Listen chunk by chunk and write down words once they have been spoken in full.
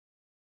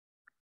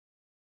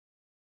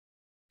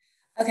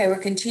Okay, we're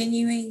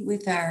continuing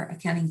with our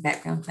accounting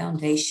background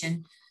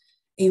foundation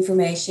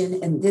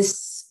information. In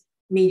this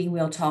meeting,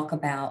 we'll talk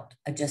about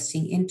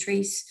adjusting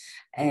entries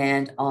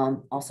and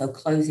also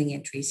closing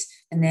entries.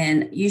 And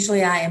then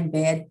usually I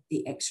embed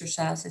the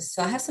exercises.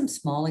 So I have some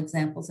small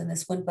examples in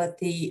this one, but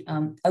the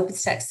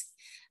OpenStax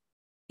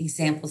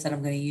examples that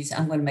I'm going to use,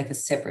 I'm going to make a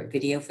separate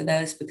video for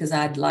those because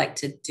I'd like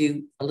to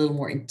do a little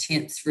more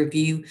intense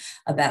review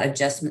about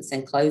adjustments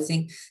and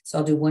closing. So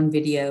I'll do one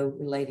video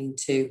relating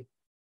to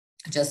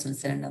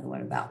adjustments and another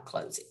one about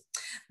closing.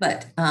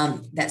 But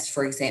that's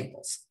for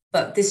examples.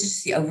 But this is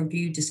just the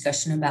overview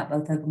discussion about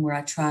both of them where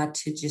I try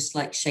to just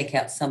like shake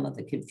out some of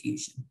the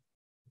confusion.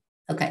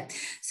 Okay,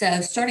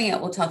 so starting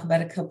out, we'll talk about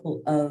a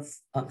couple of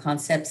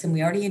concepts, and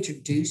we already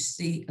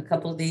introduced a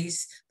couple of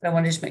these, but I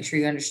want to just make sure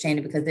you understand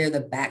it because they're the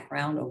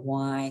background of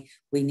why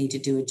we need to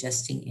do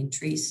adjusting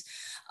entries.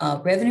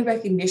 Revenue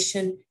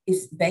recognition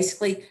is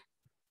basically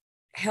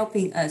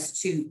helping us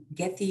to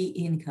get the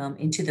income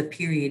into the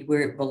period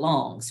where it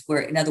belongs, where,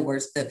 in other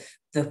words,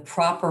 the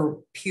proper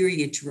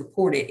period to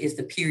report it is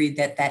the period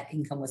that that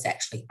income was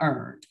actually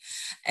earned.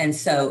 And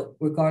so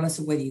regardless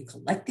of whether you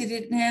collected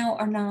it now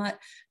or not,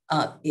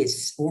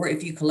 or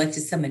if you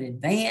collected some in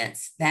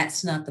advance,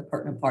 that's not the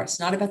pertinent part. It's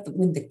not about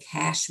when the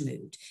cash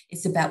moved.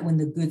 It's about when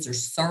the goods or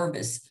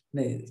service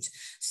moved.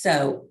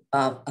 So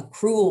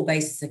accrual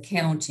basis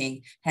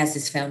accounting has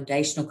this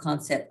foundational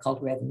concept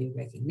called revenue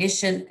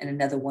recognition and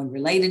another one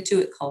related to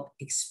it called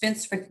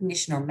expense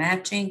recognition or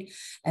matching.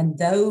 And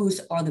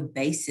those are the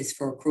basis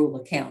for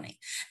accrual accounting.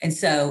 And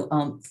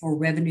so for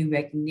revenue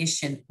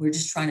recognition, we're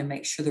just trying to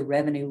make sure the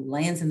revenue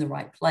lands in the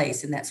right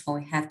place. And that's why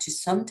we have to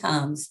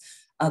sometimes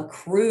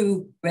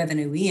accrue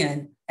revenue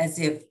in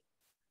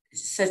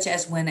such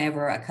as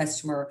whenever a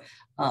customer,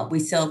 we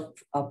sell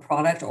a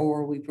product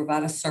or we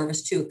provide a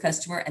service to a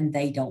customer and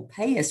they don't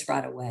pay us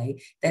right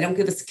away. They don't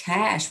give us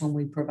cash when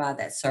we provide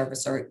that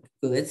service or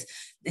goods.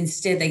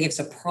 Instead, they give us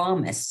a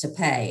promise to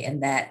pay,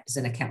 and that is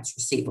an accounts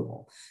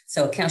receivable.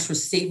 So accounts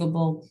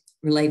receivable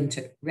relating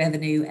to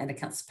revenue and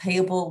accounts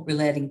payable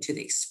relating to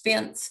the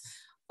expense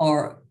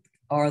are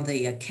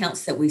the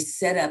accounts that we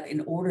set up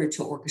in order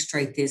to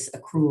orchestrate this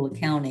accrual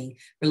accounting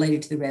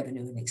related to the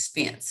revenue and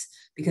expense,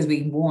 because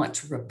we want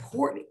to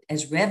report it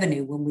as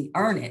revenue when we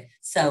earn it.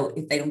 So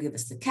if they don't give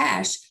us the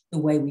cash, the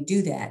way we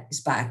do that is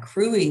by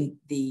accruing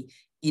the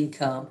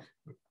income,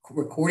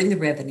 recording the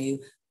revenue,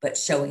 but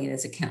showing it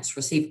as accounts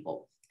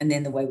receivable. And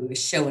then the way we would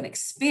show an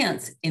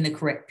expense in the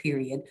correct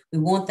period, we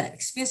want that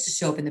expense to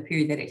show up in the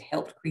period that it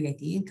helped create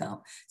the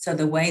income. So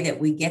the way that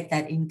we get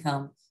that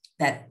income,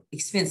 that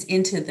expense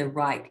into the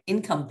right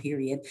income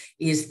period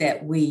is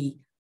that we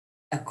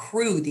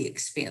accrue the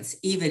expense,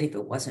 even if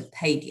it wasn't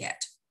paid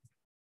yet.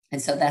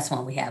 And so that's why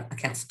we have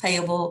accounts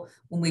payable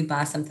when we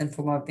buy something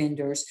from our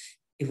vendors.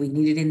 If we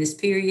need it in this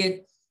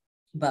period,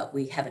 but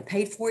we haven't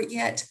paid for it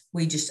yet,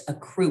 we just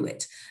accrue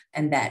it.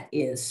 And that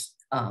is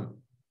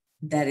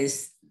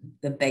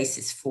the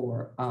basis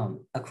for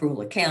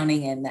accrual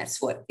accounting. And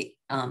that's what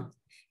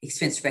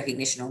expense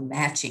recognition or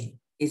matching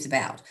is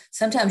about.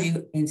 Sometimes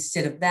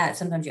instead of that,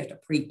 sometimes you have to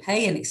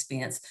prepay an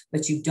expense,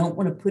 but you don't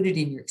want to put it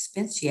in your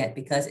expense yet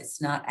because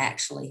it's not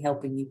actually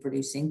helping you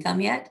produce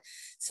income yet.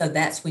 So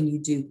that's when you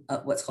do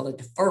what's called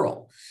a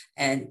deferral.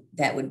 And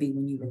that would be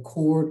when you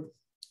record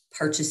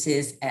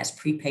purchases as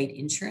prepaid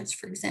insurance,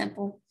 for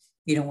example.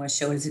 You don't want to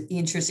show it as an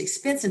interest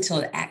expense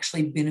until it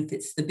actually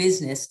benefits the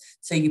business.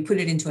 So you put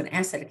it into an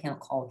asset account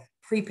called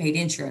prepaid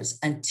insurance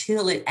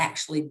until it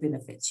actually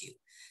benefits you.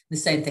 The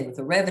same thing with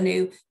the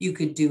revenue. You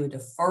could do a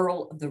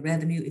deferral of the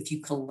revenue if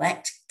you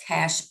collect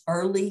cash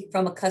early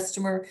from a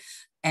customer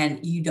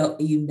and you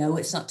know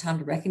it's not time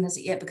to recognize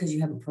it yet because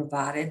you haven't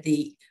provided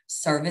the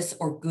service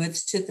or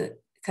goods to the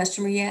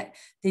customer yet.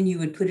 Then you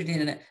would put it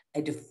in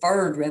a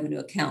deferred revenue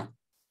account,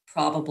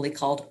 probably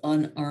called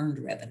unearned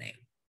revenue.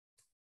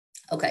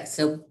 Okay,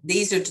 so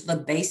these are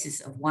the basis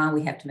of why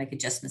we have to make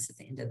adjustments at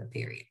the end of the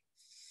period.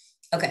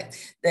 Okay,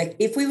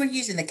 if we were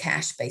using the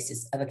cash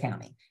basis of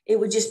accounting, it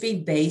would just be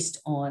based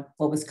on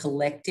what was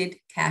collected,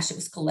 cash that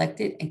was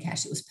collected, and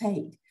cash that was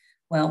paid.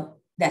 Well,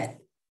 that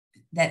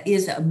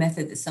is a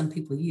method that some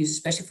people use,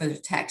 especially for their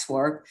tax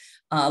work.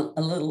 A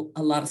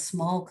lot of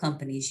small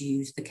companies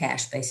use the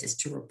cash basis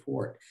to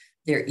report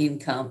their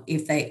income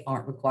if they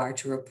aren't required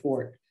to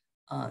report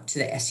to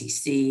the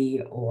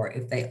SEC, or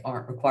if they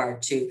aren't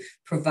required to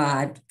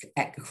provide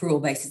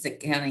accrual basis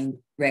accounting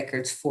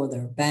records for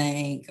their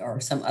bank or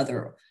some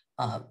other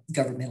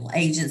governmental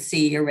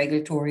agency or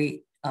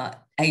regulatory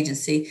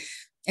agency.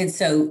 And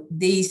so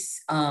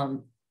these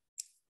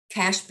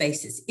cash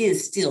basis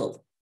is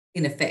still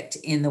in effect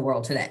in the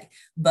world today.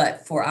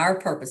 But for our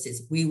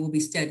purposes, we will be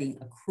studying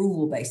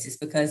accrual basis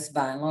because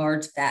by and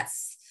large,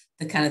 that's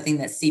the kind of thing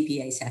that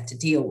CPAs have to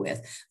deal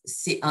with.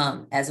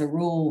 As a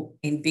rule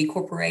in big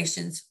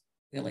corporations,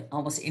 really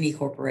almost any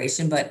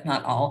corporation, but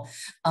not all,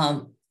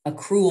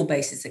 accrual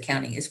basis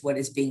accounting is what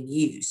is being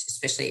used,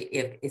 especially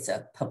if it's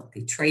a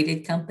publicly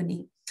traded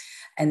company.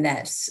 And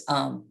that's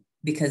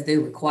because they're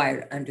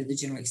required under the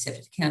generally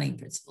accepted accounting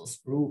principles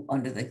rule,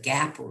 under the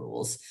GAAP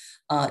rules,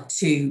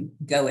 to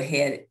go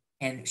ahead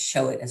and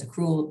show it as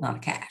accrual, not a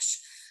cash.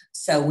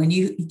 So when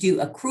you do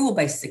accrual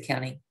basis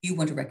accounting, you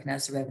want to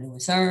recognize the revenue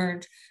was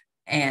earned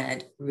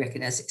and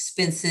recognize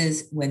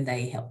expenses when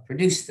they help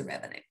produce the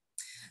revenue.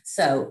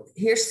 So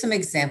here's some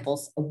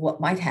examples of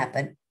what might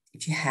happen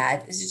if you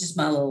had, this is just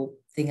my little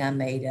thing I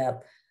made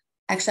up.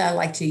 Actually, I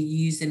like to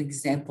use an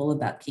example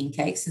about king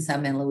cake since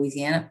I'm in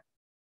Louisiana.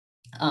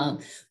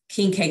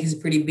 King cake is a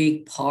pretty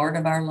big part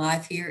of our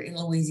life here in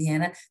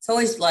Louisiana. So I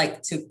always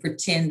like to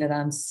pretend that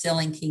I'm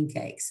selling king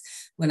cakes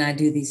when I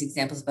do these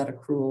examples about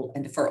accrual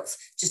and deferrals,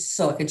 just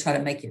so I can try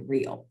to make it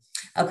real.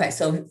 Okay,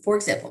 so for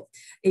example,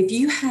 if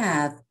you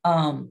have,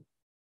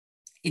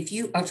 if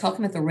you are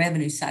talking about the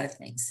revenue side of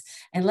things,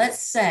 and let's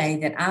say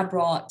that I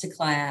brought to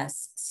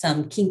class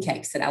some king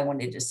cakes that I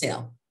wanted to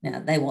sell. Now,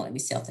 they won't let me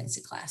sell things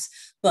to class,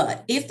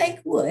 but if they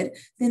would,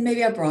 then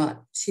maybe I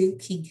brought 2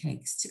 king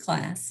cakes to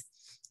class,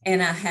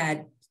 and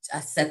I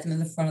set them in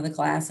the front of the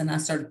class and I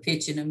started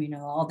pitching them,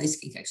 all these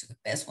king cakes are the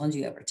best ones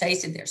you ever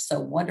tasted. They're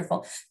so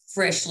wonderful,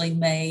 freshly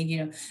made,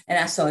 and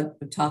I started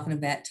talking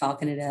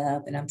it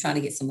up, and I'm trying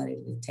to get somebody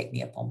to take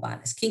me up on buying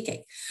this king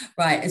cake.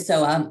 Right. And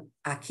so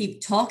I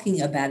keep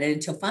talking about it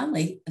until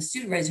finally a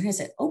student raised her hand and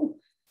said, "Oh,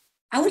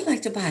 I would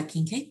like to buy a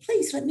king cake.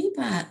 Please let me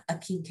buy a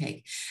king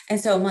cake." And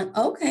so I'm like,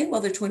 okay,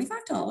 well, they're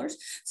 $25.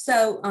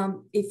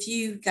 So if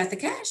you got the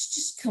cash,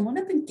 just come on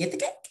up and get the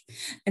cake.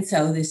 And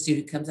so the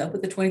student comes up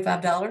with the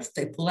 $25.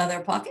 They pull out of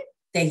their pocket.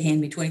 They hand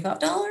me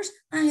 $25.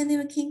 I hand them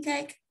a king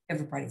cake.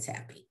 Everybody's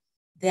happy.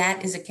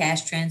 That is a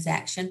cash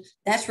transaction.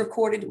 That's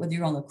recorded whether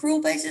you're on the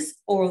accrual basis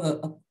or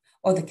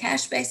the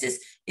cash basis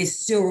is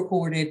still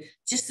recorded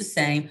just the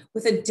same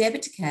with a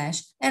debit to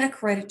cash and a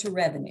credit to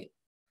revenue.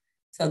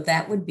 So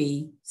that would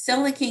be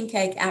selling a king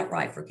cake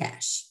outright for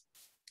cash.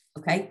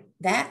 Okay,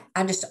 that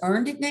I just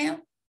earned it now.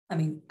 I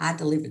mean, I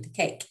delivered the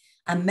cake.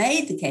 I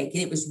made the cake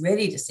and it was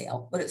ready to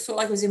sell, but it's sort of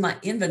like it was in my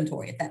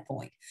inventory at that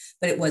point,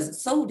 but it wasn't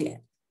sold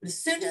yet. But as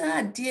soon as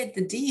I did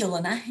the deal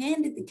and I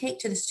handed the cake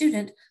to the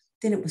student,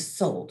 then it was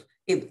sold.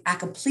 I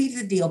completed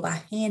the deal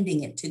by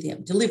handing it to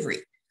them,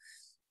 delivery.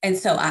 And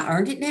so I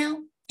earned it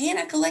now and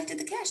I collected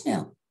the cash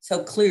now.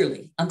 So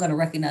clearly I'm going to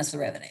recognize the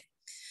revenue.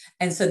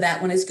 And so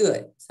that one is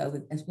good.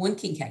 So that's one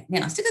king cake.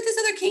 Now I still got this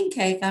other king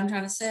cake I'm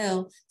trying to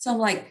sell. So I'm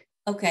like,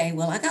 okay,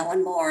 well, I got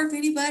one more if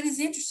anybody's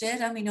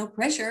interested. I mean, no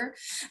pressure.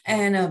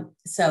 And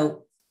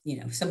so,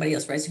 somebody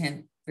else raised their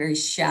hand very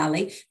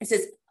shyly and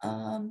says,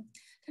 Dr.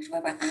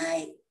 Weber,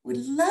 I would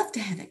love to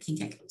have that king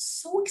cake. I'm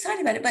so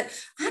excited about it, but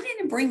I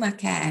didn't bring my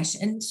cash.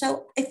 And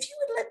so if you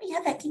would let me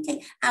have that king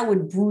cake, I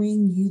would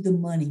bring you the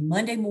money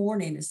Monday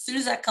morning as soon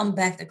as I come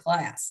back to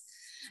class.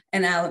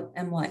 And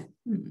I'm like,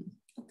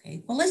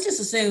 okay, well, let's just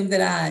assume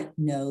that I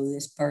know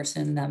this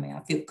person. I mean, I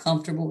feel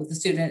comfortable with the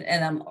student,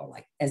 and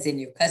like, as in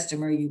your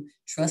customer, you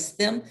trust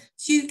them.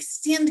 So you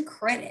extend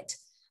credit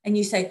and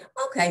you say,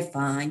 okay,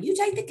 fine, you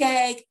take the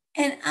cake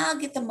and I'll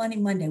get the money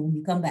Monday when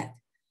you come back.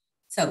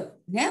 So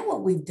now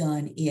what we've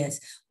done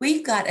is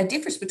we've got a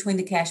difference between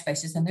the cash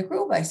basis and the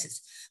accrual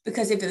basis,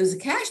 because if it was a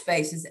cash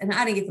basis and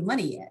I didn't get the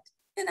money yet,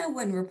 then I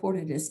wouldn't report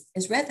it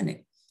as revenue.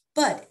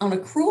 But on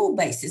accrual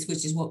basis,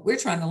 which is what we're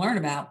trying to learn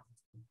about,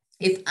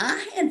 if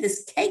I hand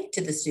this cake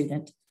to the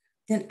student,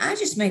 then I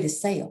just made a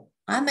sale.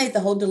 I made the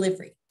whole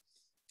delivery.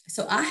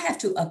 So I have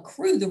to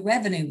accrue the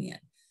revenue in.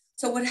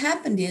 So what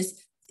happened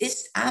is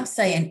I'm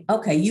saying,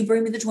 okay, you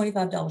bring me the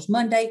 $25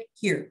 Monday.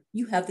 Here,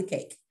 you have the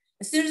cake.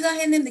 As soon as I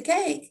hand them the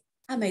cake,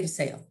 I made a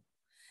sale.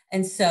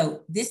 And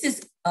so this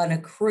is an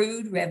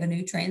accrued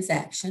revenue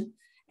transaction.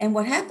 And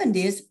what happened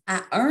is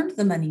I earned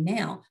the money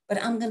now,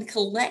 but I'm going to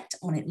collect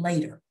on it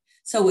later.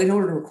 So in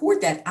order to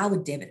record that, I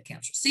would debit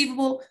accounts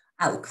receivable.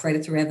 I would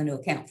credit the revenue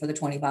account for the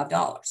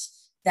 $25.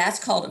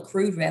 That's called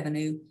accrued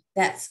revenue.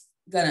 That's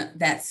gonna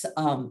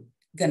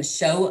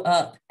show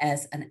up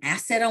as an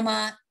asset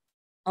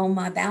on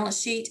my balance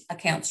sheet,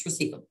 accounts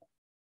receivable.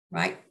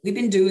 Right? We've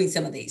been doing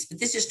some of these, but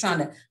this is trying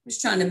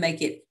to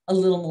make it a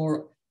little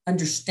more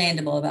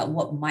understandable about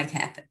what might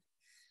happen.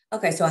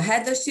 Okay, so I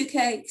had those 2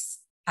 cakes.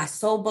 I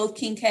sold both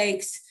king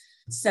cakes.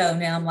 So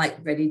now I'm like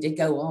ready to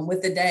go on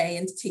with the day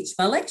and teach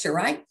my lecture,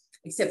 right?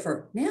 Except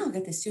for now I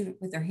got the student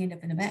with their hand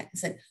up in the back and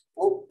said,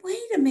 "Well, wait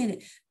a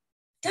minute,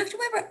 Dr.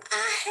 Weber,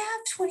 I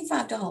have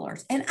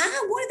 $25 and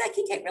I wanted that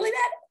king cake really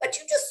bad, but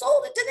you just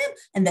sold it to them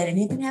and they didn't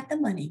even have the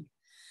money."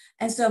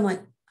 And so I'm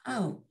like,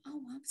 oh,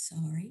 I'm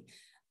sorry.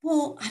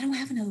 Well, I don't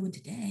have another one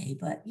today,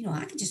 but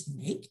I could just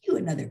make you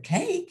another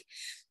cake.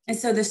 And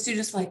so the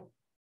student's like,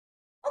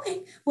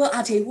 okay, well,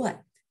 I'll tell you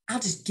what, I'll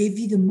just give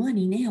you the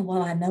money now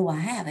while I know I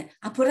have it.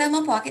 I'll put it in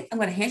my pocket. I'm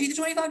going to hand you the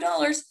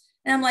 $25.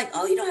 And I'm like,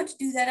 oh, you don't have to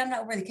do that. I'm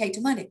not bringing the cake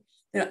to Monday.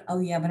 Like, oh,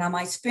 yeah, but I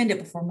might spend it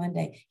before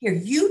Monday. Here,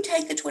 you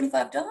take the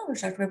 $25,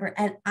 Dr. Weber,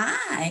 and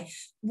I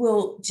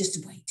will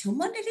just wait till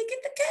Monday to get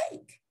the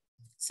cake.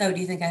 So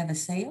do you think I have a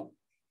sale?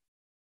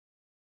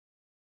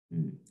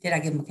 Did I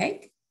give them a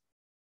cake?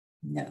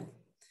 No.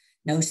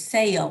 No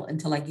sale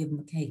until I give them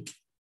a cake.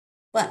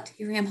 But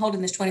here I am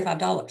holding this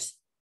 $25.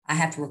 I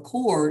have to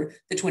record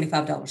the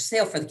 $25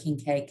 sale for the king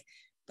cake,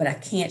 but I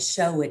can't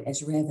show it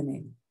as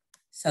revenue.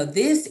 So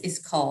this is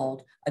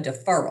called a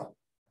deferral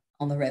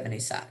on the revenue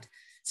side.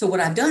 So what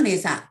I've done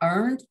is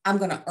I'm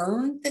going to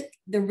earn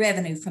the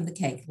revenue from the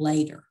cake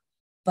later,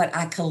 but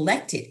I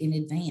collect it in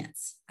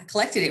advance. I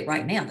collected it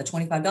right now, the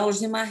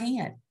 $25 in my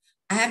hand.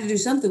 I have to do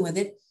something with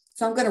it.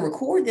 So I'm going to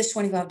record this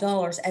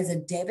 $25 as a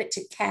debit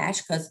to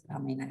cash because I got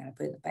to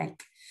put it in the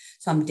bank.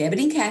 So I'm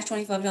debiting cash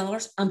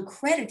 $25. I'm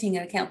crediting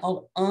an account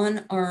called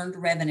unearned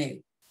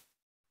revenue.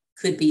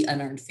 Could be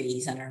unearned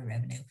fees, unearned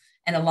revenue.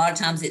 And a lot of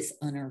times it's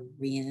unearned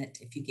rent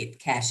if you get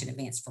cash in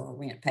advance for a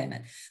rent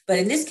payment. But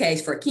in this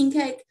case, for a king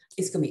cake,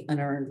 it's going to be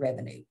unearned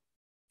revenue.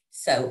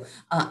 So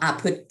I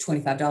put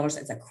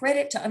 $25 as a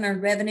credit to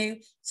unearned revenue.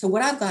 So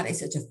what I've got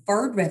is a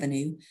deferred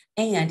revenue,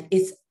 and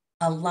it's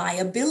a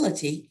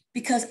liability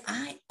because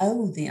I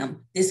owe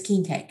them this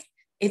king cake.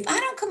 If I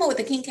don't come up with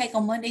a king cake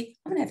on Monday,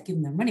 I'm going to have to give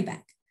them their money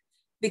back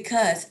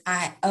because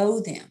I owe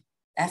them.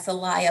 That's a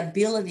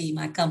liability.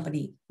 My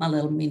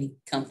little mini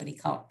company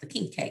called the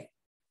king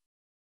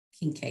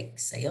cake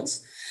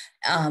sales.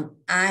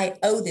 I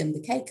owe them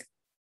the cake.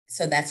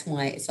 So that's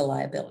why it's a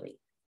liability.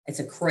 It's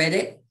a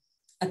credit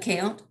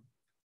account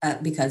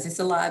because it's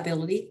a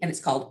liability, and it's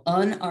called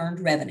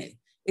unearned revenue.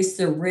 It's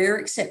the rare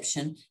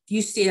exception. If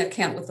you see an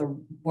account with the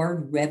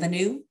word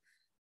revenue,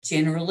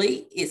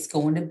 generally it's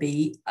going to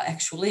be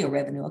actually a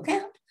revenue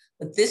account.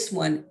 But this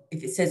one,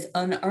 if it says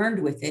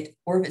unearned with it,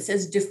 or if it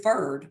says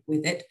deferred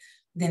with it,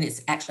 then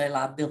it's actually a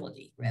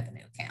liability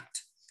revenue account.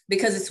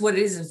 Because it's what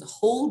it is a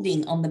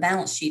holding on the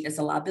balance sheet as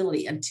a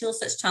liability until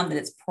such time that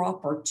it's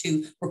proper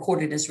to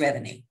record it as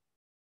revenue.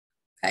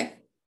 Okay,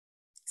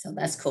 so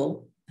that's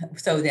cool.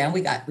 So now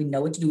we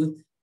know what to do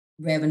with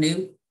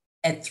revenue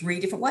at 3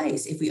 different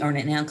ways. If we earn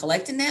it now and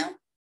collect it now,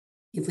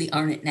 if we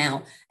earn it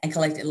now and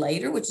collect it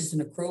later, which is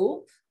an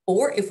accrual,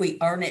 or if we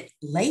earn it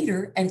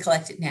later and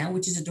collect it now,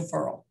 which is a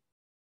deferral.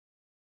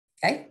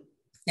 Okay,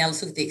 now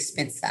let's look at the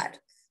expense side.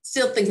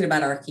 Still thinking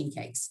about our king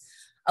cakes.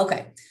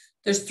 Okay,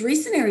 there's 3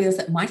 scenarios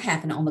that might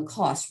happen on the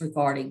cost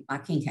regarding my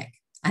king cake.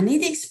 I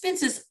need the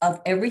expenses of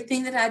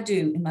everything that I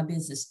do in my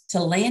business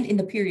to land in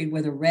the period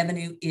where the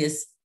revenue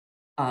is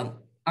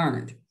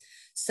earned.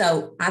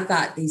 So I've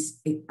got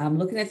these, I'm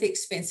looking at the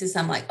expenses.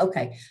 I'm like,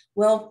 okay,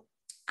 well,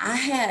 I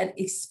had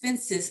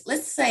expenses.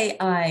 Let's say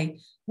I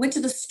went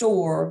to the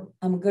store.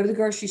 I'm gonna go to the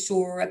grocery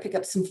store. I pick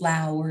up some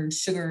flour and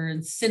sugar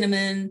and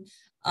cinnamon,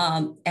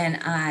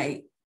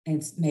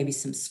 and maybe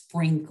some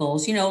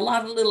sprinkles, a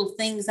lot of little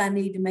things I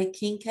need to make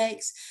king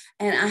cakes.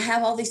 And I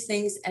have all these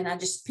things and I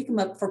just pick them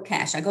up for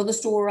cash. I go to the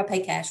store, I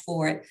pay cash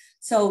for it.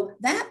 So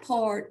that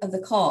part of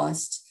the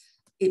cost,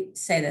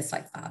 say that's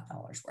like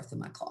 $5 worth of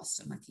my cost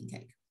of my king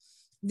cake.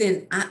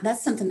 Then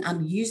that's something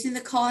I'm using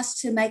the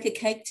cost to make a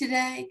cake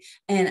today,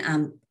 and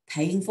I'm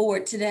paying for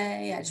it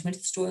today. I just went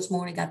to the store this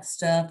morning, got the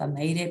stuff, I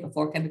made it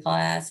before I came to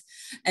class.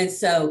 And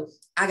so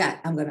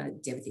I'm going to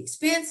debit the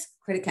expense,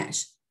 credit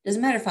cash.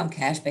 Doesn't matter if I'm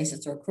cash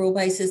basis or accrual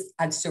basis,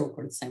 I'd still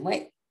record it the same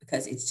way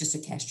because it's just a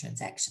cash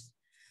transaction.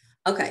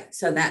 Okay,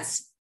 so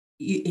that's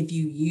if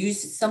you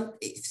use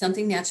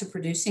something now to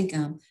produce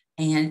income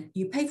and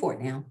you pay for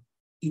it now,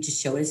 you just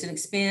show it as an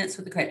expense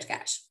with the credit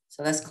cash.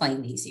 So that's clean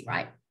and easy,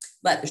 right?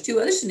 But there's 2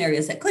 other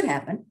scenarios that could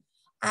happen.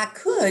 I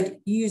could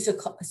use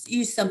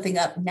something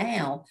up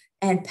now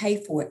and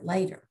pay for it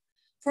later.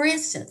 For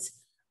instance,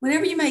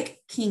 whenever you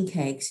make king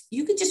cakes,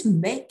 you could just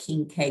make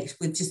king cakes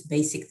with just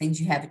basic things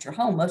you have at your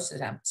home most of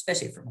the time,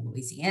 especially if from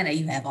Louisiana,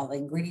 you have all the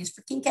ingredients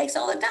for king cakes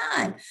all the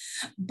time.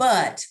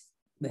 But,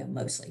 well,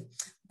 mostly.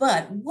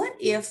 But what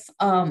if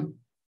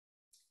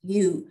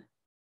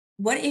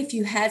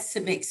you had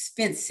some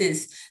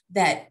expenses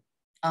that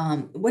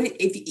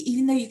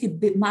even though you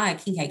could buy a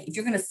king cake, if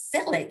you're going to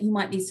sell it, you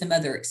might need some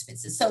other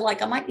expenses. So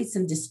like I might need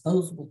some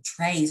disposable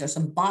trays or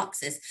some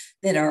boxes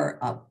that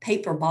are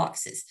paper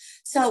boxes.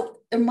 So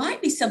there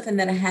might be something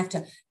that I have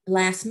to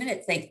last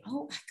minute think,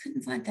 oh, I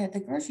couldn't find that at the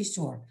grocery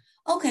store.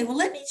 Okay, well,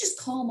 let me just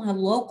call my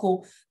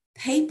local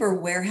paper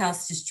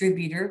warehouse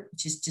distributor,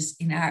 which is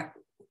just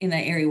in the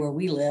area where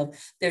we live.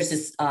 There's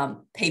this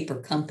paper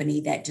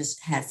company that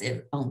just has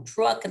their own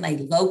truck, and they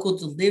local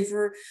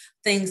deliver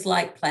things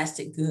like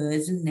plastic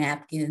goods and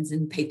napkins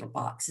and paper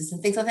boxes and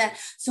things like that.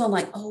 So I'm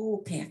like, oh,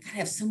 okay, I gotta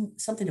have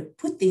something to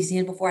put these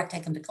in before I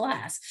take them to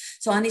class.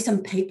 So I need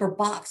some paper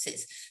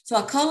boxes. So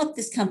I call up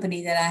this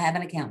company that I have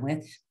an account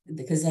with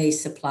because they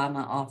supply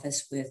my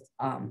office with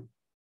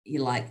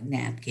like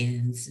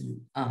napkins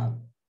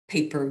and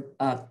paper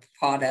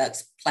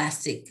products,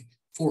 plastic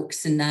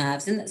forks and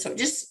knives, and so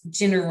just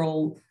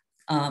general,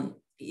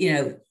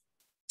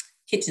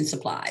 kitchen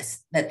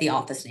supplies that the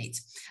office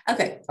needs.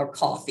 Okay, or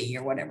coffee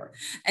or whatever.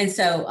 And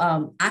so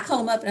I call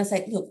them up and I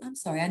say, look, I'm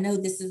sorry, I know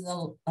this is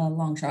a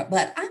long shot,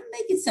 but I'm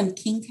making some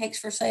king cakes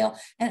for sale.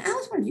 And I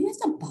was wondering, do you have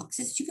some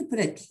boxes you could put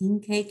a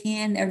king cake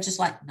in? They're just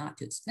like not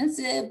too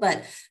expensive,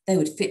 but they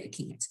would fit the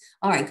king cakes.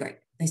 All right, great.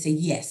 They say,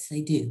 yes,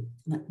 they do.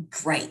 I'm like,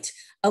 great.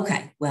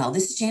 Okay, well,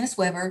 this is Janice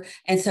Weber.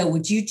 And so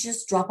would you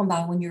just drop them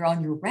by when you're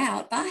on your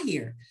route by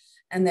here?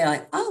 And they're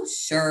like, oh,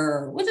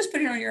 sure, we'll just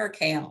put it on your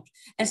account.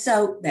 And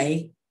so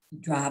they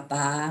drive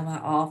by my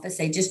office.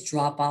 They just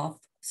drop off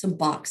some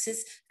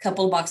boxes, a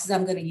couple of boxes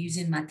I'm going to use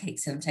in my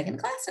cakes that I'm taking to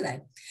class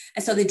today.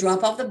 And so they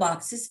drop off the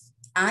boxes.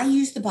 I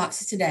used the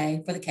boxes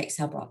today for the cakes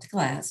I brought to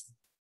class.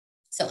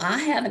 So I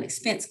have an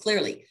expense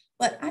clearly,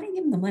 but I didn't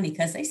give them the money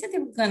because they said they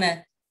were going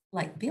to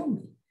like bill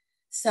me.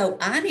 So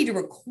I need to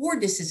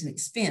record this as an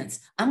expense.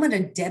 I'm going to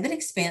debit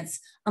expense.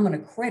 I'm going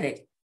to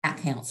credit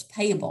accounts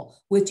payable,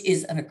 which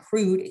is an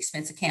accrued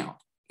expense account.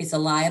 It's a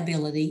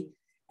liability.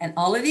 And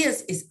all it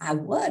is I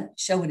would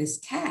show it as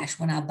cash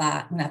when I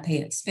pay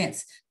an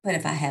expense. But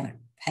if I haven't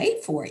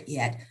paid for it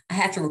yet, I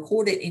have to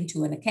record it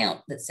into an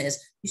account that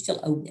says you still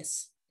owe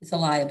this. It's a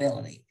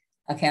liability,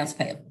 accounts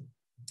payable.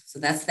 So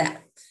that's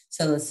that.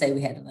 So let's say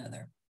we had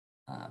another,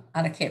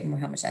 I can't remember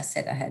how much I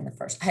said I had in the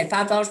first. I had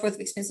 $5 worth of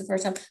expense the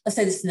first time. Let's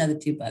say this is another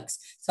 $2.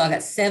 So I got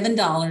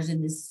 $7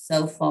 in this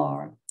so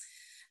far.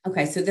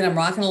 Okay, so then I'm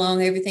rocking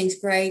along. Everything's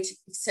great,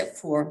 except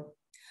for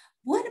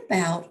what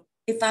about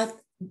if I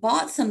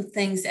bought some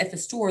things at the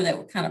store that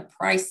were kind of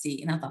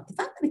pricey, and I thought, if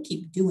I'm going to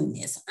keep doing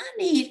this, I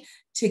need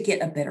to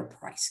get a better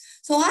price.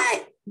 So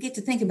I get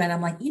to think about it.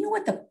 I'm like, you know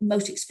what the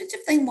most expensive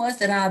thing was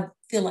that I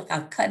feel like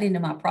I've cut into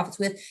my profits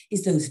with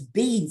is those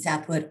beads I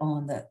put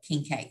on the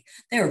king cake.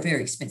 They are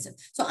very expensive.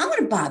 So I'm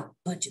going to buy a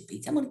bunch of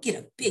beads. I'm going to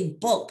get a big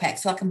bulk pack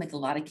so I can make a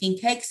lot of king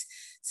cakes.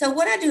 So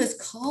what I do is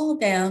call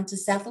down to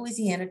South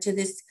Louisiana to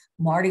this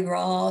Mardi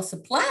Gras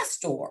supply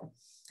store,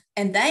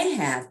 and they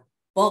have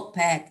bulk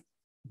pack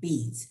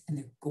beads, and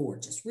they're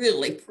gorgeous,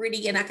 really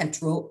pretty. And I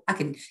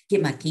can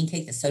get my king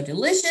cake that's so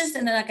delicious,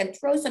 and then I can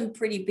throw some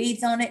pretty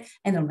beads on it,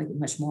 and it'll make it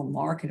much more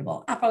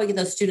marketable. I'll probably get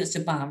those students to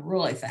buy them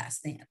really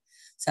fast then.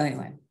 So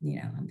anyway,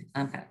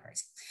 I'm kind of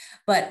crazy.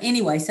 But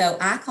anyway, so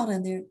I called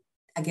in there.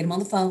 I get them on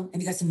the phone.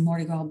 Have you got some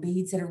Mardi Gras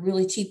beads that are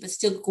really cheap but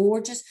still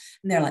gorgeous?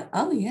 And they're like,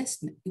 oh,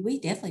 yes, we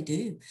definitely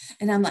do.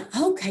 And I'm like,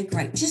 okay,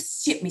 great.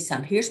 Just ship me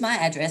some. Here's my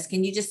address.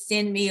 Can you just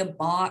send me a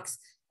box?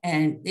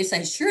 And they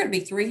say, sure, it'd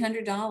be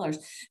 $300.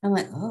 I'm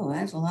like, oh,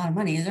 that's a lot of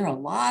money. Is there a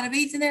lot of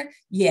beads in there?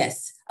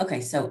 Yes. Okay,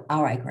 so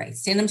all right, great.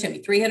 Send them to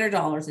me.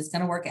 $300. It's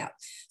going to work out.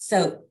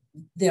 So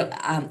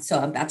so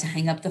I'm about to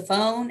hang up the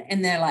phone,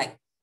 and they're like,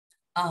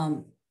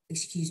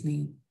 excuse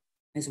me,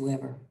 Ms.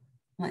 Weber.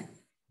 I'm like,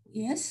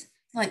 yes.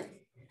 I'm like,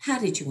 how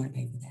did you want to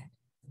pay for that?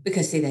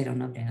 Because see, they don't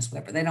know Dennis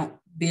Weber.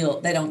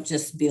 They don't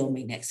just bill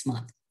me next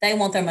month. They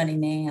want their money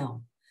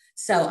now.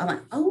 So I'm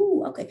like,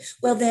 oh, okay.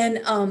 Well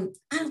then, I'll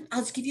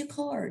just give you a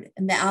card,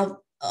 and then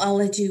I'll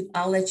let you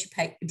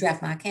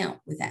draft my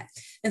account with that.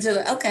 And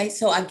so, okay.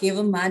 So I give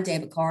them my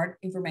debit card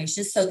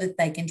information so that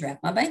they can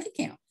draft my bank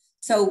account.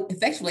 So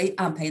effectively,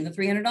 I'm paying the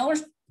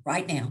 $300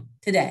 right now,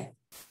 today,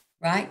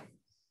 right?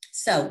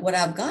 So what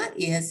I've got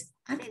is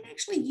I didn't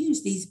actually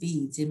use these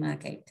beads in my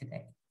cake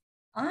today.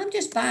 I'm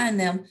just buying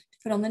them to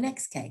put on the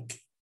next cake.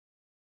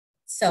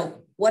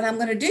 So what I'm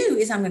going to do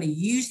is I'm going to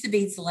use the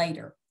beads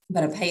later,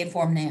 but I'm paying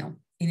for them now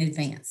in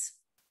advance.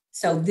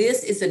 So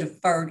this is a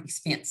deferred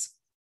expense,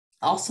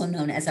 also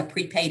known as a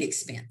prepaid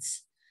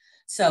expense.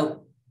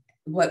 So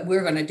what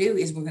we're going to do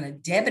is we're going to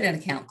debit an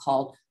account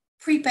called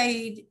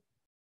prepaid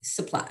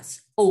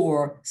supplies,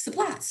 or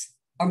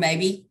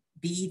maybe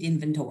bead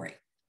inventory.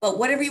 But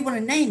whatever you want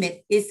to name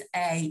it, it's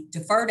a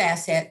deferred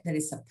asset that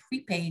is a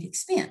prepaid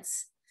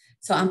expense.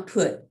 So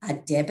I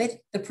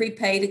debit the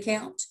prepaid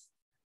account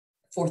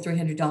for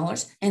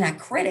 $300, and I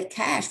credit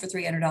cash for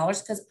 $300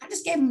 because I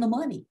just gave them the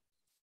money.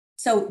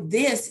 So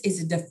this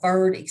is a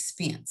deferred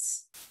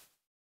expense.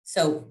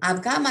 So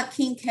I've got my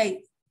king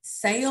cake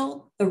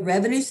sale, the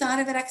revenue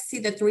side of it. I can see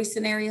the 3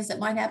 scenarios that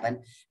might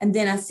happen. And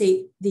then I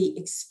see the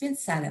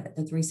expense side of it,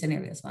 the 3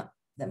 scenarios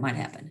that might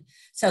happen.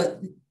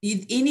 So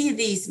any of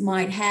these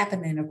might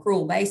happen in an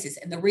accrual basis.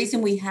 And the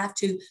reason we have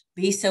to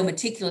be so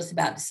meticulous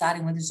about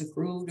deciding whether it's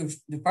accrued or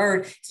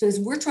deferred is because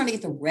we're trying to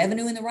get the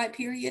revenue in the right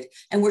period,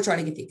 and we're trying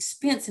to get the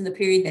expense in the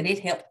period that it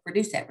helped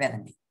produce that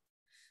revenue.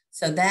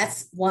 So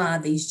that's why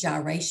these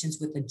gyrations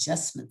with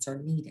adjustments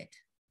are needed.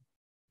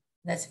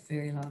 That's a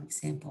very long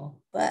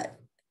example, but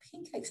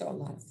pancakes are a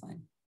lot of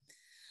fun.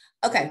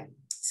 Okay,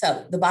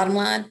 so the bottom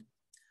line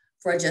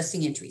for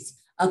adjusting entries.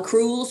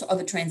 Accruals are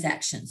the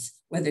transactions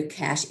where the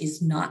cash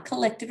is not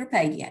collected or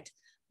paid yet,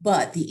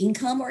 but the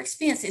income or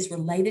expense is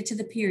related to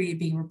the period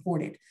being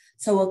reported.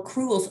 So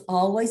accruals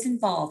always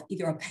involve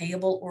either a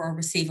payable or a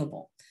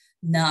receivable,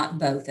 not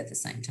both at the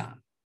same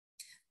time.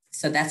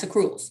 So that's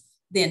accruals.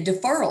 Then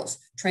deferrals,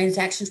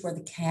 transactions where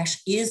the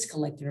cash is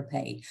collected or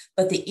paid,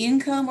 but the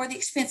income or the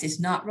expense is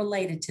not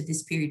related to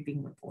this period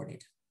being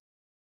reported.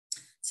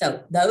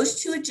 So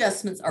those 2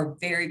 adjustments are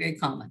very, very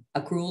common,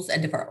 accruals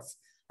and deferrals.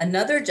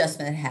 Another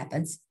adjustment that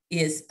happens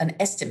is an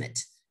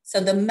estimate. So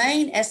the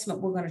main estimate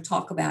we're going to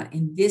talk about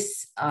in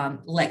this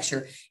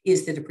lecture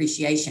is the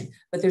depreciation,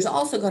 but there's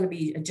also going to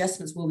be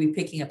adjustments we'll be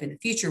picking up in the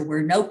future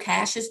where no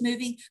cash is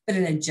moving, but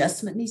an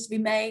adjustment needs to be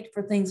made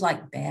for things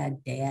like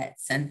bad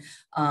debts. And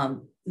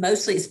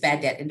mostly it's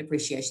bad debt and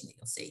depreciation that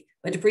you'll see.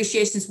 But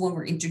depreciation is one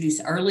we're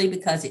introduced early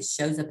because it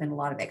shows up in a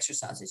lot of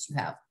exercises you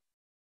have.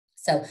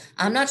 So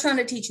I'm not trying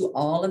to teach you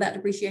all about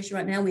depreciation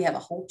right now. We have a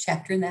whole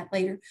chapter in that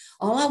later.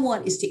 All I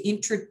want is to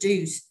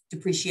introduce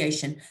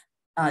depreciation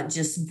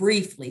just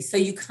briefly, so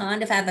you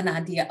kind of have an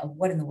idea of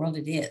what in the world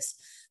it is.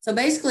 So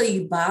basically,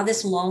 you buy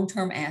this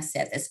long-term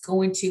asset that's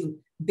going to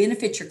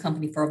benefit your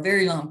company for a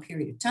very long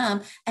period of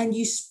time, and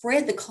you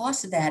spread the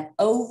cost of that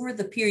over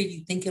the period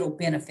you think it'll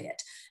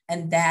benefit.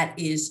 And that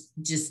is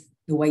just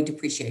the way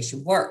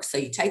depreciation works. So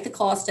you take the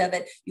cost of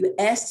it, you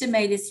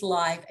estimate its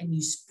life, and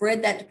you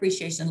spread that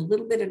depreciation a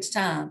little bit at a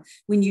time.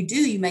 When you do,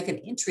 you make an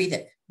entry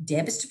that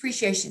debits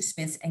depreciation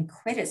expense and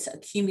credits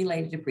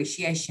accumulated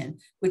depreciation,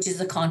 which is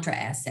a contra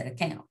asset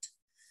account.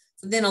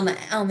 So then on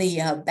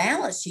the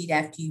balance sheet,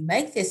 after you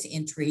make this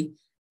entry,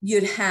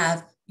 you'd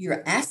have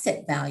your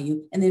asset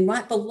value, and then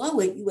right below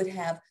it, you would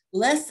have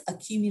less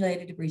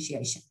accumulated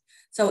depreciation.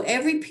 So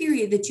every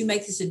period that you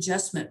make this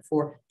adjustment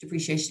for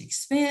depreciation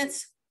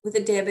expense with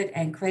a debit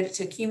and credit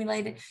to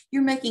accumulated,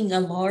 you're making a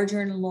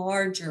larger and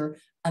larger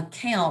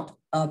account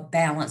of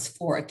balance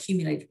for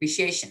accumulated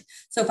depreciation.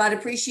 So if I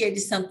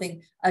depreciated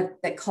something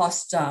that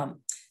cost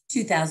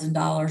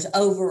 $2,000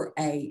 over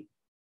a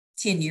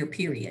 10-year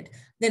period,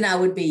 then I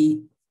would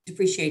be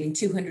depreciating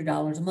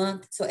 $200 a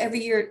month. So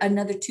every year,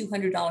 another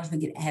 $200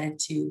 would get added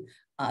to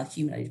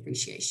accumulated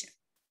depreciation.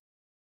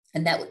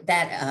 And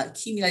that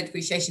accumulated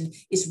depreciation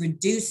is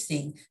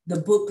reducing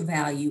the book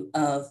value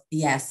of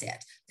the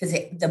asset, because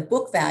the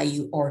book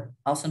value, or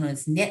also known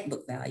as net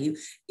book value,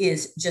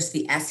 is just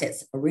the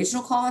asset's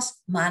original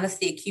cost minus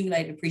the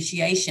accumulated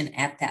depreciation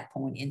at that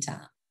point in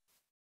time.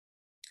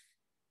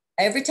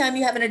 Every time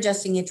you have an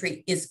adjusting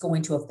entry, it's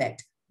going to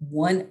affect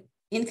one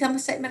income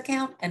statement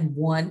account and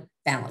one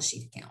balance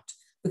sheet account,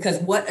 because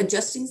what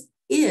adjusting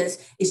is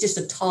just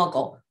a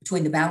toggle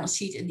between the balance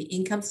sheet and the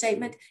income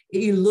statement.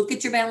 If you look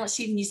at your balance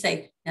sheet and you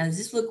say, now, does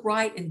this look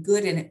right and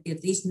good? And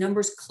if these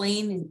numbers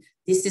clean and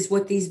this is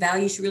what these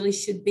values really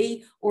should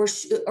be, or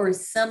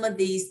some of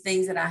these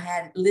things that I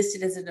had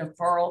listed as a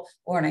deferral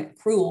or an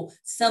accrual,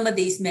 some of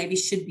these maybe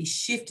should be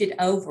shifted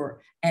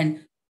over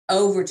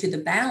to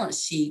the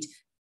balance sheet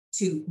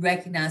to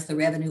recognize the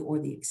revenue or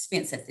the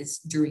expense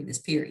during this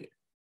period.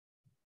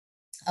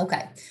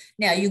 Okay,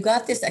 now you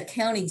got this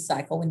accounting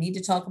cycle. We need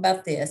to talk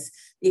about this.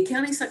 The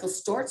accounting cycle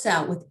starts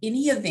out with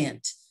any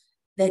event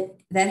that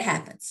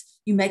happens.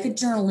 You make a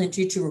journal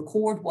entry to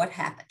record what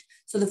happened.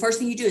 So the first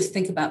thing you do is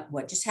think about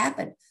what just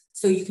happened,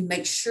 so you can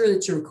make sure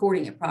that you're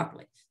recording it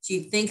properly. So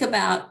you think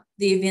about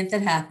the event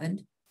that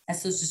happened.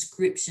 That's those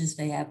descriptions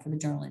they have for the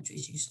journal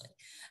entries usually.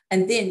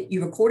 And then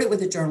you record it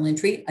with a journal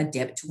entry, a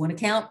debit to one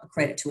account, a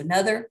credit to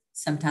another,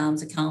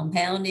 sometimes a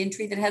compound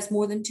entry that has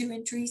more than 2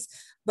 entries,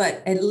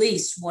 but at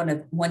least one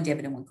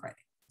debit and one credit.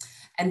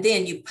 And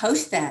then you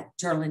post that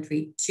journal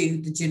entry to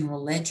the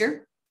general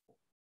ledger,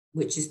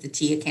 which is the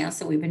T accounts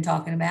that we've been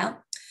talking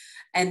about.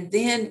 And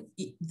then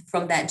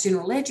from that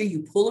general ledger,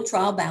 you pull a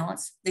trial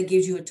balance that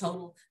gives you a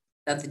total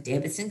of the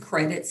debits and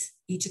credits,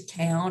 each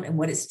account, and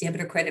what its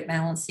debit or credit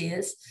balance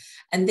is.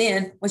 And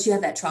then once you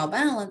have that trial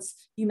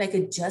balance, you make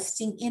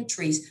adjusting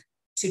entries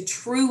to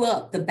true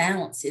up the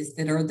balances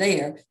that are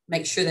there,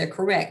 make sure they're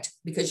correct,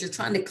 because you're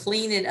trying to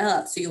clean it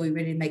up so you'll be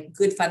ready to make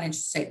good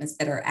financial statements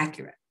that are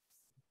accurate.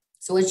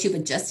 So once you've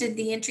adjusted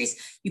the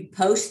entries, you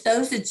post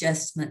those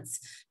adjustments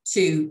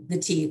to the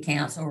T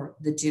accounts or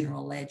the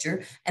general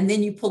ledger, and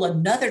then you pull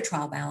another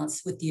trial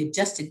balance with the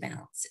adjusted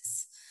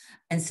balances.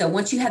 And so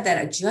once you have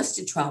that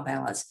adjusted trial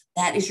balance,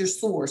 that is your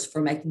source for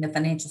making the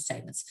financial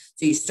statements.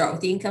 So you start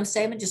with the income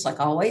statement, just like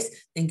always,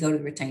 then go to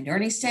the retained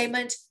earnings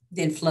statement,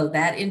 then flow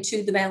that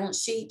into the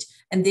balance sheet,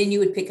 and then you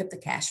would pick up the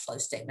cash flow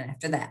statement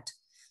after that.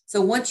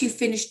 So once you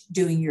finish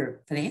doing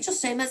your financial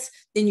statements,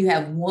 then you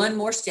have one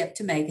more step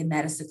to make, and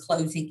that is the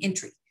closing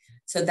entry.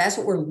 So that's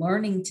what we're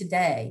learning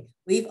today.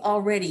 We've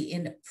already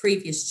in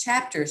previous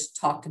chapters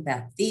talked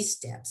about these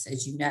steps,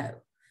 as you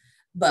know.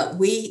 But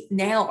we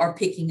now are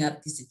picking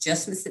up these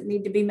adjustments that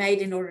need to be made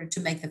in order to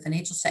make the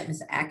financial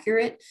statements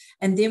accurate.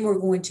 And then we're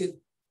going to,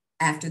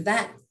 after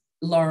that,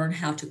 learn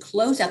how to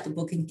close out the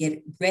book and get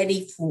it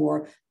ready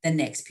for the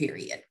next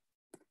period.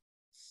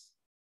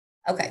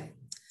 Okay.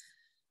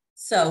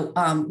 So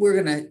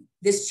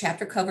this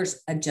chapter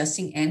covers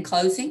adjusting and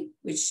closing,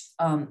 which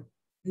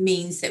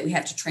means that we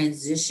have to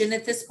transition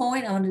at this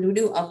point. I'm going to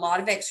do a lot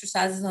of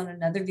exercises on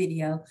another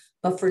video,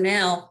 but for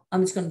now,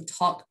 I'm just going to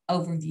talk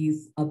overview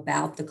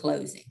about the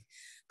closing.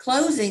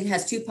 Closing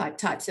has 2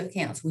 types of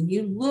accounts. When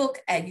you look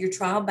at your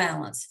trial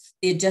balance,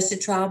 the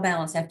adjusted trial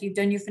balance after you've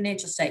done your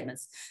financial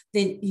statements,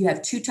 then you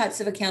have 2 types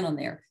of account on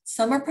there.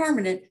 Some are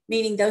permanent,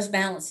 meaning those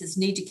balances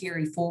need to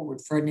carry forward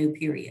for a new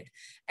period.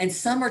 And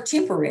some are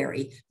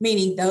temporary,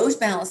 meaning those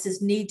balances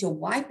need to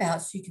wipe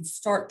out so you can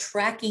start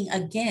tracking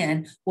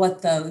again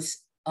what that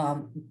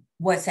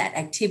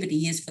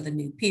activity is for the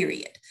new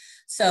period.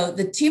 So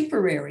the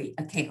temporary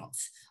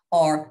accounts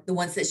are the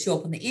ones that show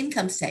up on the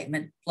income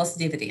statement plus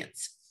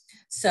dividends.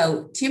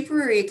 So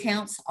temporary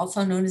accounts,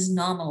 also known as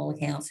nominal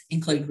accounts,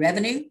 include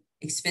revenue,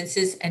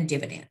 expenses, and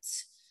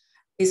dividends.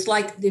 It's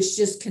like there's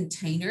just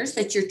containers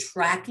that you're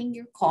tracking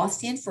your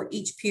cost in for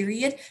each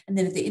period. And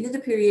then at the end of the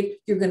period,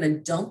 you're going to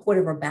dump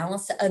whatever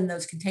balance in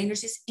those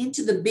containers is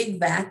into the big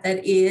vat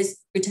that is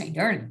retained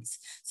earnings.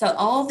 So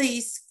all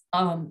these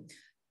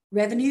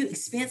revenue,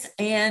 expense,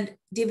 and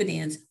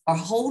dividends are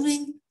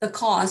holding the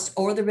cost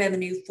or the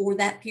revenue for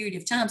that period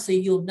of time. So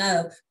you'll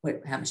know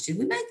how much did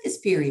we make this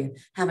period?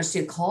 How much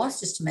did it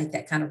cost us to make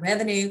that kind of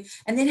revenue?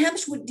 And then how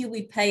much did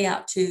we pay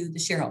out to the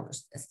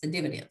shareholders? That's the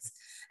dividends.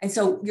 And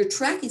so you're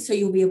tracking so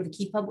you'll be able to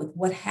keep up with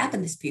what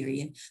happened this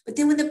period. But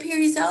then when the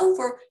period's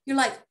over, you're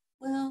like,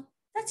 well,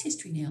 that's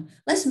history now.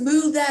 Let's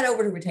move that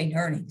over to retained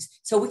earnings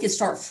so we can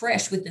start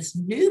fresh with this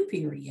new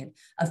period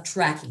of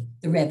tracking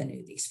the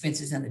revenue, the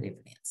expenses, and the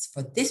dividends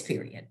for this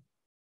period.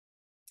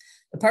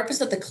 The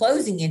purpose of the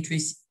closing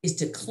entries is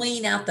to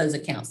clean out those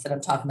accounts that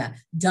I'm talking about,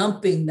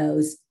 dumping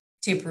those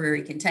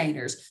temporary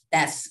containers.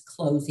 That's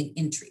closing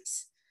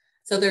entries.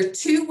 So there are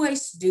two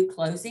ways to do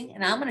closing,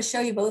 and I'm going to show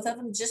you both of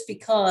them just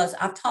because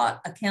I've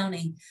taught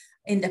accounting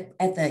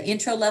at the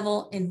intro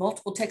level in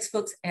multiple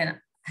textbooks, and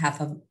half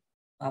of them,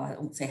 well, I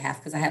won't say half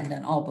because I haven't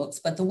done all books,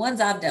 but the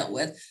ones I've dealt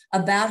with,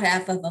 about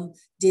half of them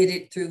did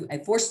it through a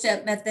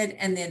 4-step method,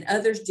 and then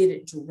others did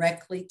it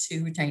directly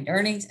to retained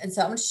earnings. And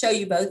so I'm going to show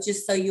you both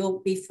just so you'll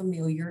be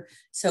familiar,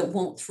 so it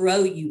won't throw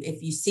you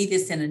if you see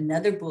this in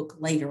another book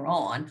later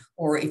on,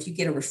 or if you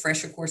get a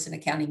refresher course in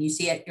accounting, you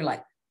see it, you're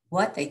like,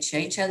 what? They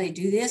change how they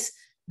do this?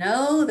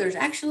 No, there's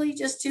actually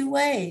just two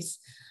ways.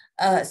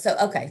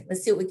 Okay,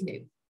 let's see what we can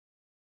do.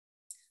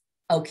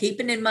 Oh,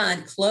 keeping in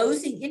mind,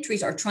 closing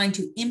entries are trying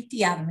to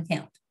empty out an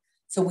account.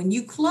 So when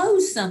you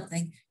close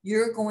something,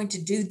 you're going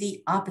to do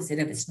the opposite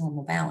of its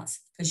normal balance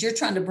because you're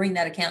trying to bring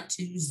that account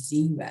to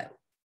zero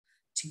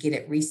to get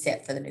it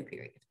reset for the new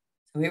period.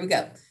 So here we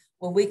go.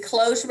 When we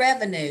close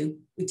revenue,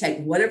 we take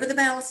whatever the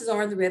balances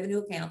are in the revenue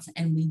accounts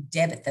and we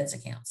debit those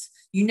accounts.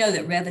 You know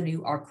that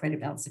revenue are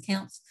credit balance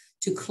accounts.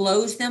 To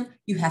close them,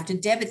 you have to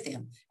debit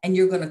them. And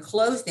you're going to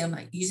close them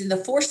using the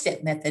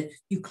 4-step method.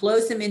 You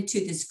close them into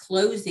this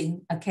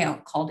closing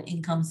account called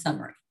income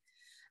summary.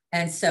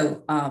 And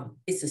so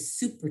it's a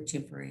super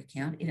temporary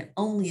account and it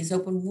only is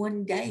open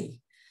one day.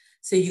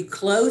 So you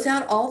close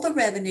out all the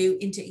revenue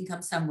into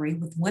income summary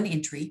with one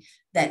entry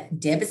that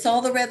debits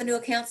all the revenue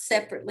accounts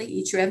separately,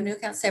 each revenue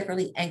account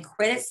separately, and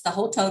credits the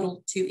whole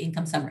total to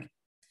income summary.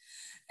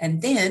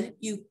 And then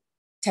you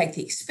take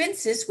the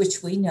expenses,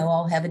 which we know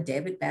all have a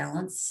debit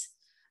balance,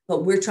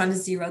 but we're trying to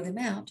zero them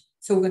out.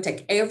 So we're going to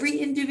take every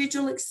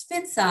individual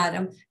expense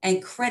item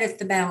and credit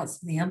the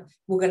balance of them.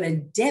 We're going to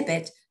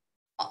debit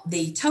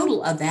the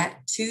total of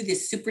that to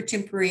this super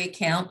temporary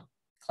account,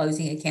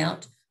 closing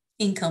account,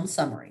 income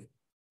summary.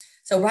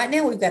 So right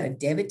now we've got a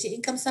debit to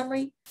income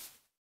summary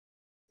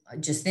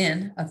just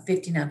then of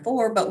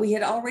 59.4, but we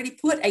had already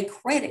put a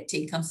credit to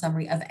income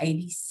summary of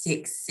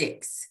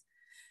 86.6.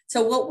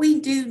 So what we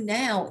do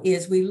now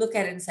is we look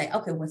at it and say,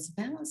 okay, what's the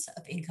balance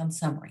of income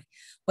summary?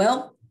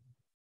 Well,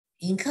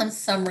 income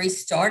summary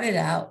started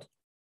out,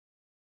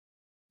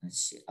 let's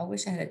see, I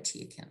wish I had a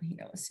T account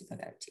here. Let's see if I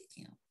got a T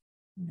account.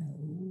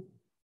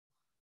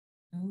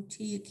 No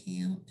T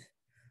account.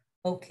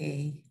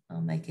 Okay,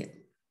 I'll make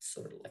it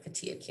sort of like a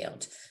T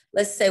account.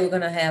 Let's say we're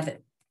going to have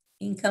it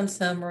income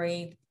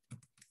summary,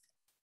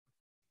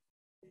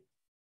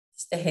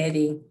 just the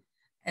heading,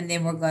 and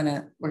then we're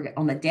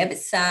on the debit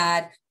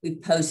side, we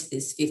post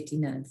this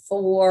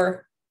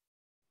 59.4.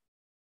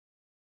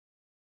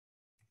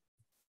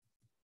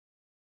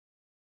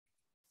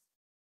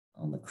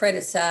 On the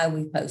credit side,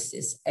 we post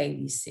this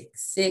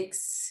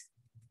 86.6.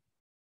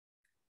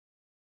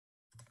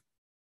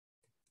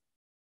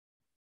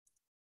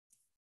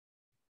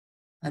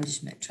 I'm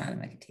just trying to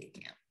make a T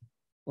account.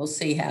 We'll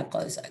see how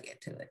close I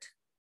get to it.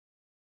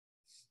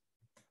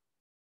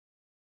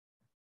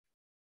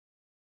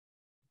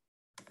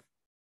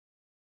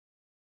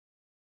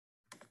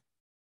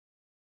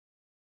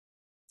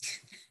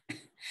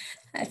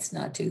 That's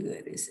not too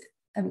good, is it?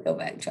 Let me go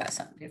back and try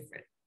something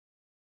different.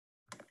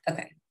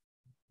 Okay.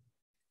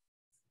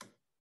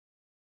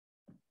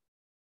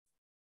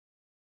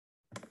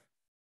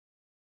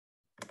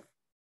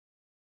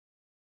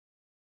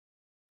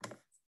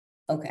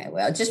 Okay,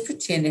 well, just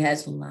pretend it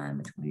has a line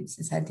between it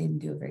since I didn't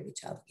do a very good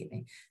job of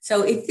getting.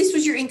 So if this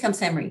was your income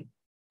summary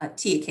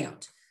T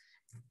account,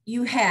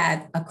 you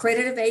had a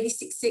credit of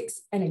 86.6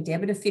 and a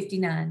debit of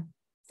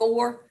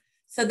 59.4.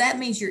 So that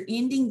means your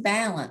ending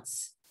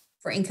balance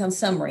for income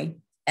summary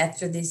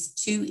after these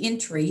two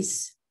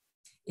entries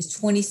is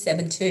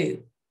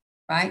 27.2,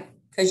 right?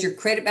 Because your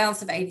credit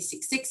balance of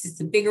 86.6 is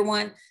the bigger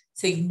one.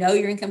 So you know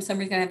your income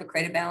summary is going to have a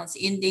credit balance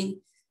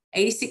ending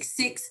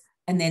 86.6.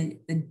 And then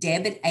the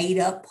debit ate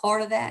up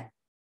part of that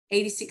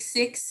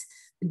 86.6,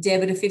 the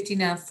debit of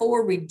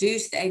 59.4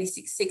 reduced the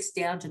 86.6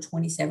 down to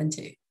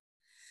 27.2.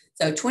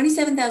 So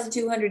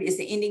 27,200 is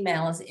the ending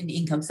balance in the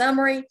income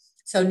summary.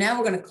 So now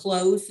we're going to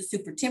close the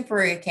super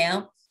temporary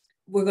account.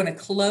 We're going to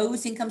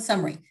close income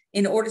summary.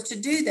 In order to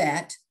do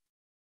that,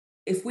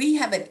 if we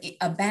have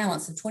a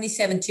balance of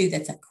 27.2,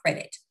 that's a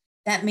credit.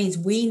 That means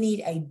we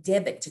need a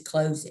debit to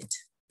close it.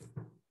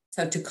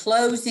 So to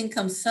close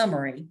income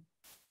summary,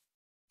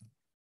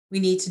 we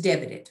need to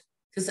debit it.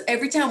 Because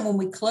every time when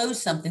we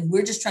close something,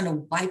 we're just trying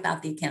to wipe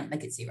out the account,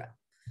 make it zero.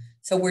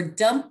 So we're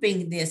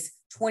dumping this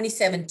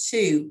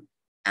 27.2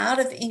 out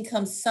of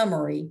income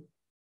summary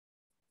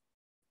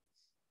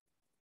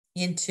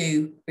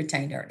into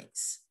retained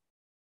earnings.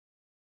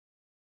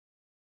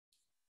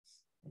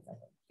 If I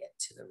can get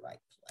to the right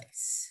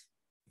place.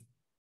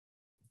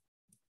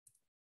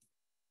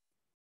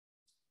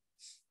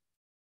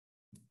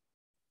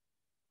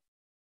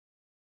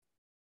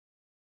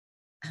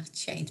 I've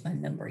changed my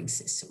numbering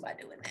system by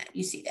doing that.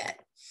 You see that?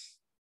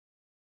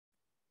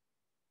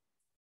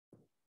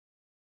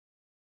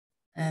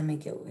 Let me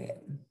go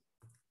ahead and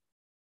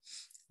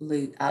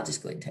loot. I'll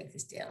just go ahead and take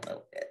this down a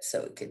little bit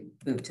so it can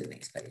move to the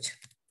next page.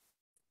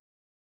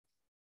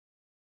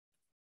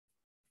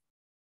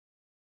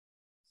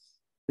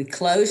 We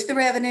close the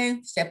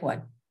revenue, step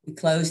 1. We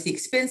close the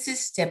expenses,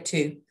 step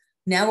 2.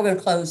 Now we're going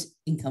to close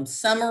income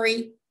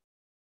summary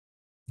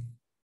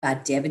by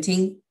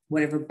debiting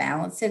whatever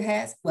balance it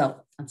has.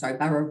 Well, I'm sorry,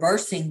 by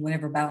reversing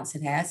whatever balance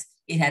it has.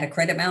 It had a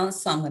credit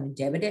balance, so I'm going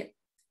to debit it.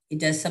 It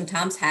does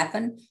sometimes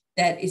happen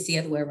that it's the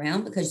other way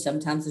around because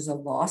sometimes there's a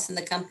loss in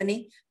the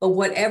company. But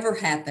whatever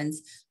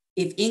happens,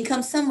 if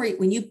income summary,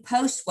 when you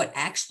post what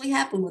actually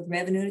happened with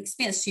revenue and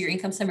expense to your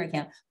income summary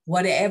account,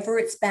 whatever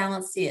its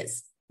balance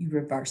is, you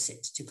reverse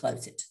it to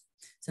close it.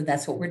 So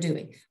that's what we're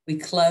doing. We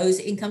close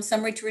income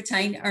summary to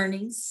retained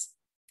earnings.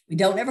 We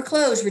don't ever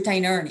close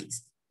retained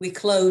earnings. We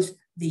close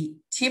the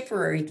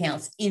temporary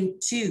accounts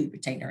into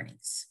retained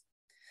earnings.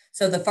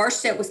 So the first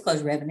step was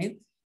close revenue,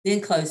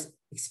 then close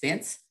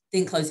expense,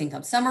 then close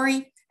income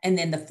summary. And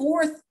then the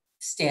fourth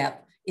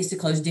step is to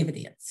close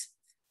dividends.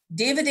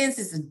 Dividends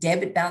is a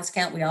debit balance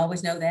account. We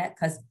always know that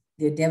because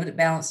the debit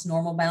balance,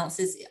 normal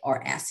balances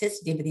are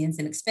assets, dividends,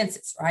 and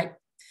expenses, right?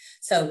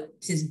 So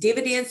since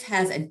dividends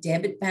has a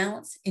debit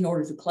balance, in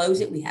order to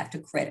close it, we have to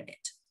credit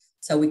it.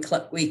 So we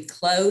close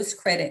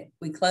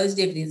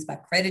dividends by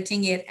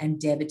crediting it and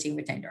debiting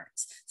retained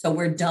earnings. So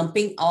we're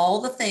dumping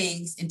all the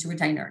things into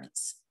retained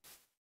earnings.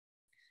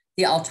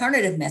 The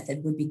alternative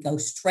method would be go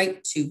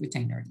straight to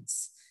retained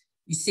earnings.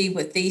 You see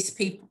what these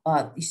people,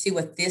 you see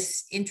what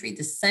this entry,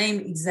 the same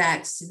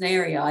exact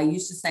scenario, I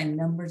use the same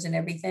numbers and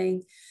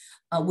everything,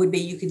 would be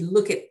you could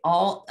look at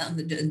all,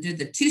 do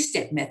the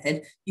two-step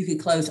method, you could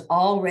close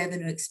all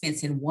revenue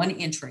expense in one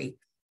entry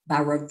by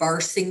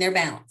reversing their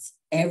balance.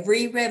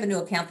 Every revenue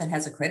account that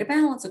has a credit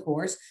balance, of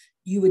course,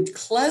 you would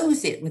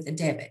close it with a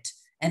debit.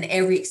 And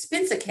every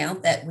expense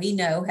account that we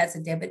know has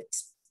a debit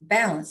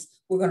balance,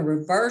 we're going to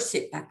reverse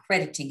it by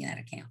crediting that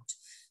account.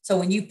 So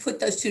when you put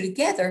those two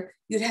together,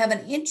 you'd have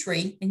an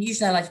entry, and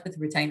usually I like to put the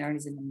retained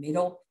earnings in the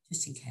middle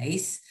just in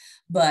case.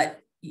 But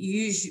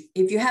usually,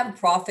 if you have a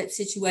profit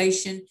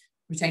situation,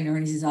 retained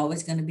earnings is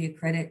always going to be a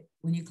credit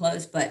when you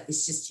close, but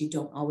it's just you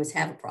don't always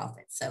have a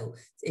profit. So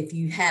if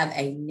you have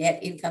a net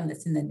income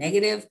that's in the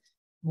negative,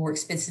 more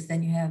expenses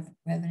than you have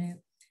revenue,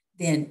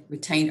 then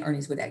retained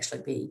earnings would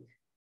actually be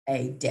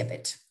a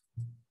debit.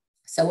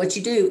 So what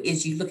you do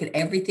is you look at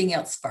everything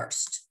else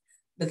first.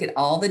 Look at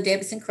all the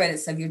debits and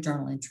credits of your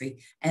journal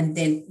entry, and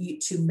then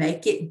to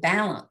make it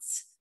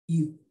balance,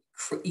 you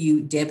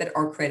debit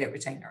or credit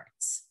retained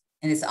earnings.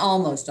 And it's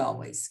almost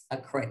always a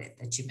credit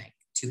that you make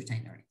to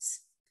retained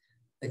earnings,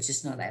 but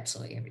just not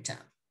absolutely every time.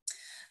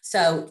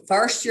 So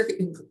first,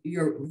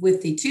 you're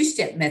with the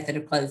two-step method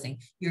of closing,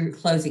 you're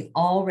closing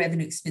all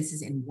revenue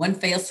expenses in one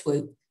fell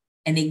swoop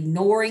and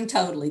ignoring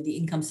totally the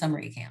income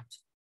summary account.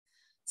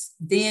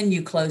 Then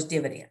you close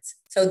dividends.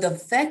 So the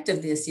effect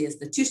of this is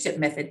the two-step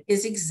method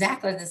is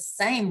exactly the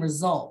same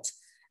result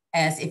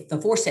as if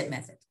the four-step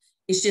method.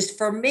 It's just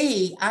for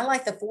me, I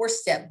like the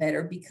four-step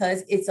better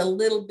because it's a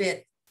little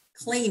bit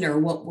cleaner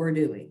what we're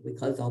doing. We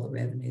close all the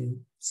revenue,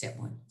 step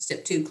 1.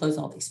 Step 2, close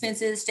all the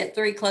expenses. Step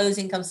 3, close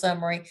income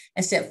summary.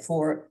 And step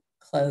 4,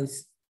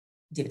 close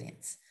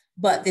dividends.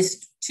 But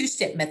this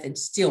two-step method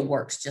still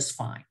works just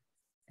fine.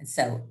 And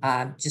so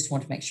I just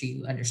want to make sure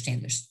you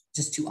understand there's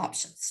just two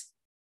options.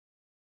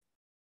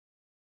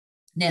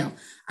 Now,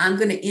 I'm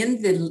going to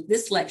end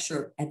this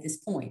lecture at this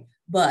point,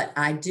 but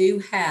I do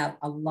have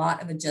a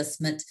lot of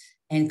adjustment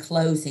and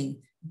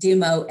closing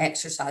demo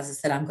exercises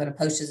that I'm going to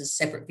post as a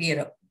separate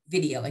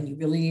video, and you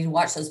really need to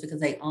watch those because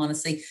they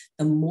honestly,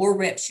 the more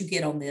reps you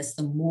get on this,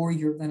 the more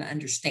you're going to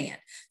understand.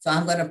 So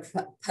I'm going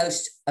to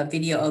post a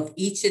video of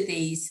each of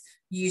these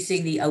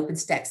using the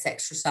OpenStax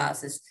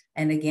exercises.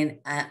 And again,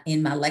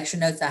 in my lecture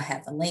notes, I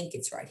have the link.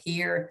 It's right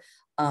here,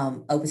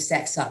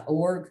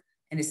 openstax.org,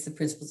 and it's the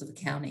Principles of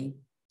Accounting,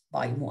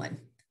 Volume 1.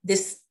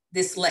 This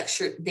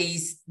lecture,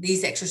 these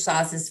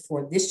exercises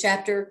for this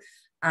chapter,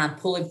 I'm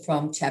pulling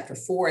from chapter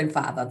 4 and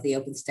 5 of the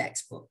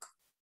OpenStax book.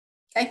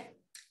 Okay,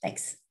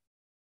 thanks.